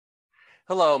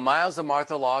Hello, Miles and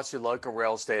Martha Loss, your local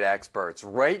real estate experts.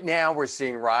 Right now, we're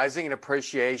seeing rising in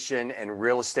appreciation in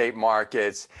real estate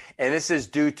markets, and this is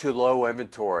due to low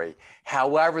inventory.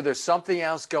 However, there's something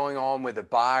else going on with the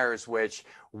buyers, which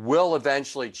will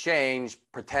eventually change,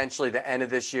 potentially the end of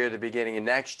this year, the beginning of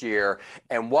next year.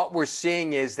 And what we're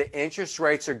seeing is the interest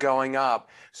rates are going up.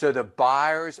 So the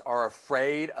buyers are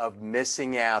afraid of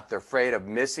missing out. They're afraid of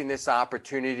missing this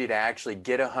opportunity to actually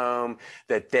get a home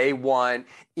that they want,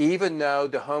 even though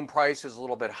the home price is a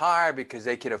little bit higher because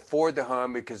they can afford the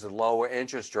home because of lower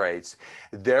interest rates.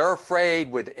 They're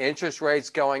afraid with interest rates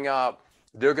going up,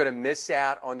 they're going to miss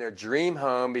out on their dream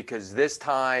home because this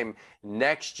time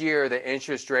next year the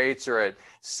interest rates are at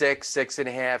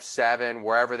 6.5, 7,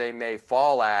 wherever they may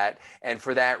fall at. And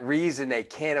for that reason, they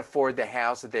can't afford the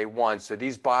house that they want. So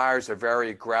these buyers are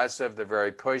very aggressive. They're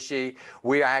very pushy.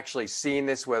 We're actually seeing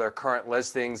this with our current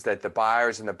listings, that the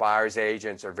buyers and the buyers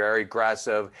agents are very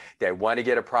aggressive. They want to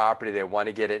get a property. They want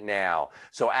to get it now.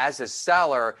 So as a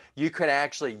seller, you can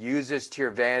actually use this to your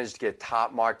advantage to get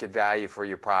top market value for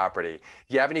your property.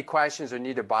 If you have any questions or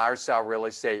need to buy or sell real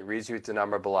estate, reach out to the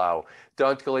number below.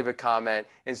 Don't leave a comment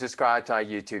and subscribe to our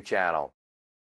YouTube channel.